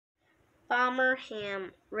Farmer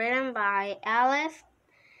Ham, written by Alice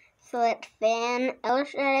Slitvin,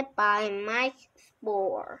 illustrated by Mike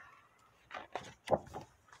Spoor.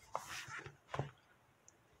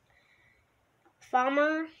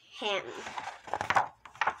 Farmer Ham.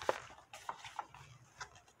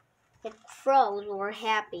 The crows were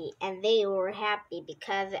happy, and they were happy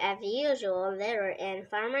because, as usual, they were in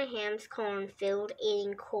Farmer Ham's cornfield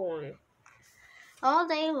eating corn. All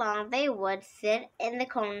day long they would sit in the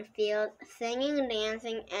cornfield, singing,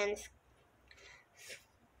 dancing, and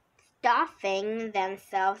stuffing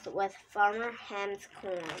themselves with Farmer Ham's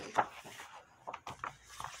corn.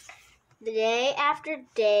 Day after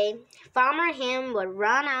day, Farmer Ham would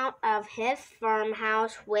run out of his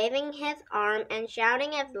farmhouse, waving his arm and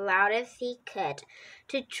shouting as loud as he could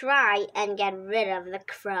to try and get rid of the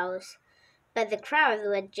crows. But the crows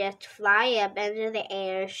would just fly up into the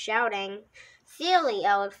air, shouting, "Silly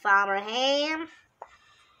old Farmer Ham!"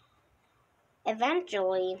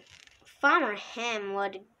 Eventually, Farmer Ham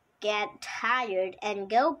would get tired and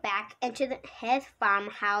go back into his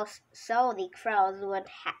farmhouse, so the crows would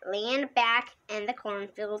land back in the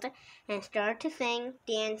cornfield and start to sing,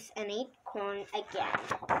 dance, and eat corn again.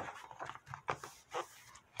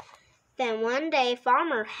 Then one day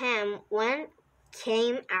Farmer Ham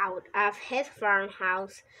came out of his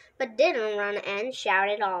farmhouse, but didn't run and shout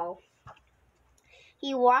at all.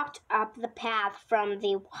 He walked up the path from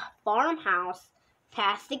the farmhouse,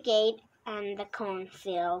 past the gate and the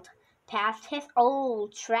cornfield, past his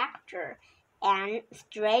old tractor, and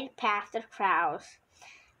straight past the crows,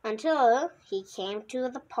 until he came to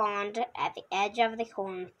the pond at the edge of the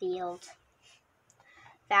cornfield.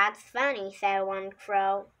 "That's funny," said one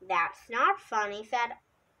crow. "That's not funny," said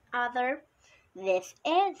other. "This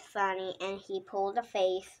is funny," and he pulled a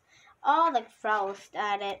face. All the crows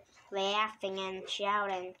started laughing and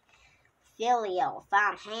shouting, "Silly old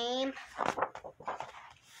Farmer Ham!"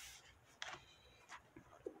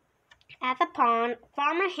 At the pond,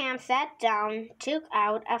 Farmer Ham sat down, took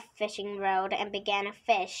out a fishing rod, and began to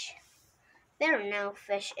fish. "There are no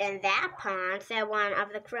fish in that pond," said one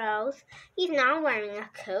of the crows. "He's not wearing a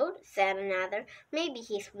coat," said another. "Maybe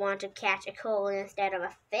he's want to catch a cold instead of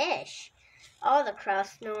a fish." All the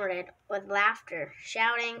crows snorted with laughter,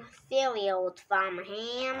 shouting, "Silly old Farmer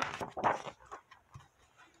Ham!"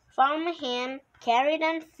 Farmer Ham carried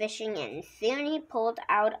on fishing, and soon he pulled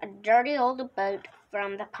out a dirty old boat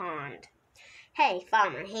from the pond. "Hey,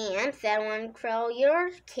 Farmer Ham," said one crow,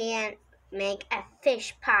 "you can't make a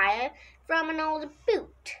fish pie from an old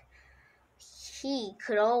boot." "He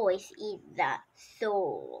could always eat the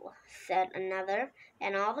sole," said another,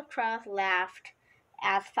 and all the crows laughed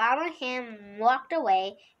as Farmer Ham walked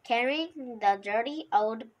away, carrying the dirty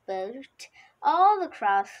old boat. All the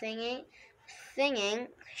crows singing,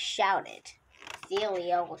 shouted,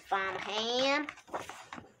 "Silly old Farmer Ham!"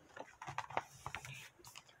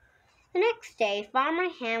 The next day, Farmer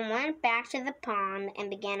Ham went back to the pond and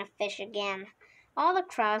began to fish again. All the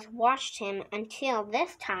crows watched him until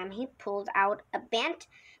this time he pulled out a bent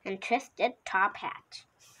and twisted top hat.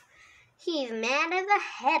 "He's mad as a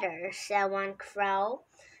hatter," said one crow.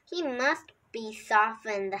 "He must be soft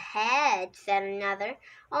in the head," said another.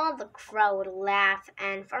 All the crows laughed,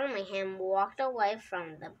 and Farmer Ham walked away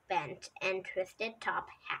from the bent and twisted top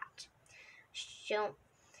hat,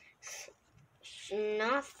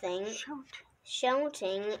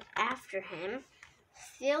 shouting after him,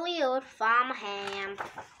 "Silly old Farmer Ham!"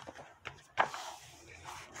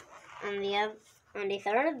 On the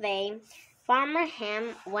third day, Farmer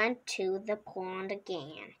Ham went to the pond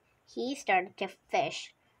again. He started to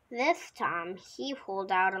fish. This time, he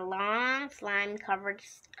pulled out a long, slime-covered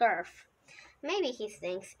scarf. "Maybe he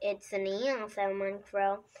thinks it's an eel," said one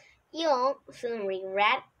crow. "You'll soon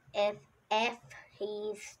regret it if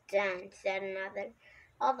he's done," said another.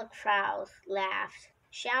 All the crows laughed,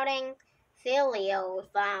 shouting, "Silly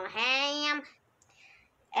old Farmer Ham!"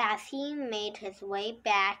 as he made his way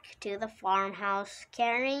back to the farmhouse,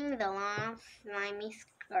 carrying the long, slimy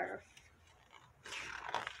scarf.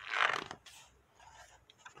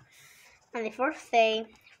 On the fourth day,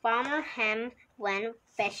 Farmer Ham went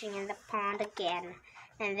fishing in the pond again,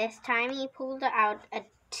 and this time he pulled out a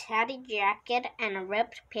tatty jacket and a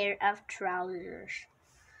ripped pair of trousers.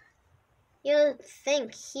 "You'd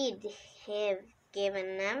think he'd have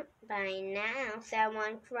given up by now," said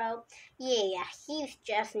one crow. "Yeah, he's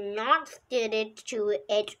just not suited to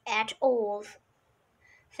it at all,"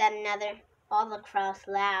 said another. All the crows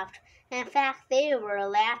laughed. In fact, they were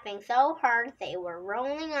laughing so hard they were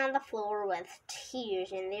rolling on the floor with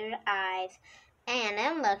tears in their eyes, and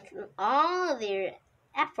it looked all their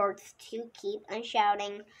efforts to keep on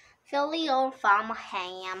shouting, "Silly old Farmer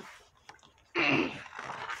Ham!"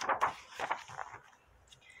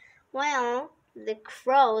 Well, the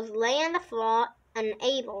crows lay on the floor,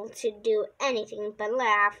 unable to do anything but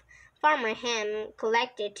laugh. Farmer Ham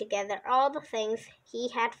collected together all the things he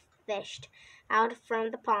had fished out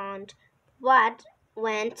from the pond, but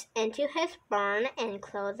went into his barn and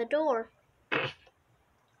closed the door.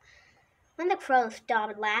 When the crows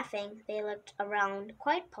stopped laughing, they looked around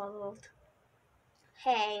quite puzzled.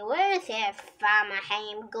 "Hey, where's your Farmer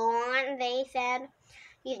Ham gone?" they said.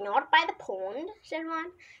 "He's not by the pond," said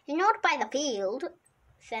one. "He's not by the field,"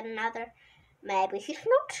 said another. "Maybe he's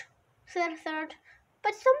not," said a third.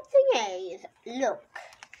 "But something is. Look."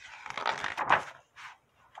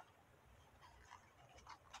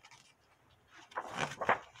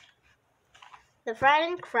 The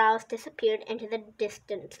frightened crows disappeared into the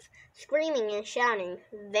distance, screaming and shouting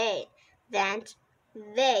that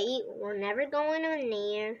they were never going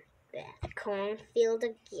near that cornfield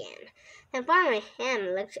again. And Farmer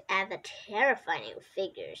Ham looked at the terrifying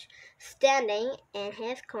figures standing in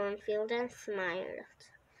his cornfield and smiled.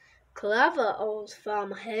 "Clever old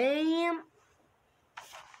Farmer Ham."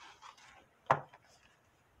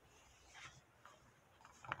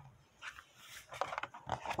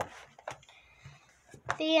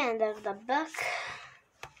 The end of the book.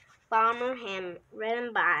 Farmer Ham,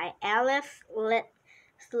 written by Alice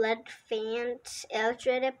Sledfant,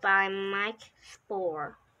 illustrated by Mike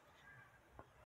Spoor.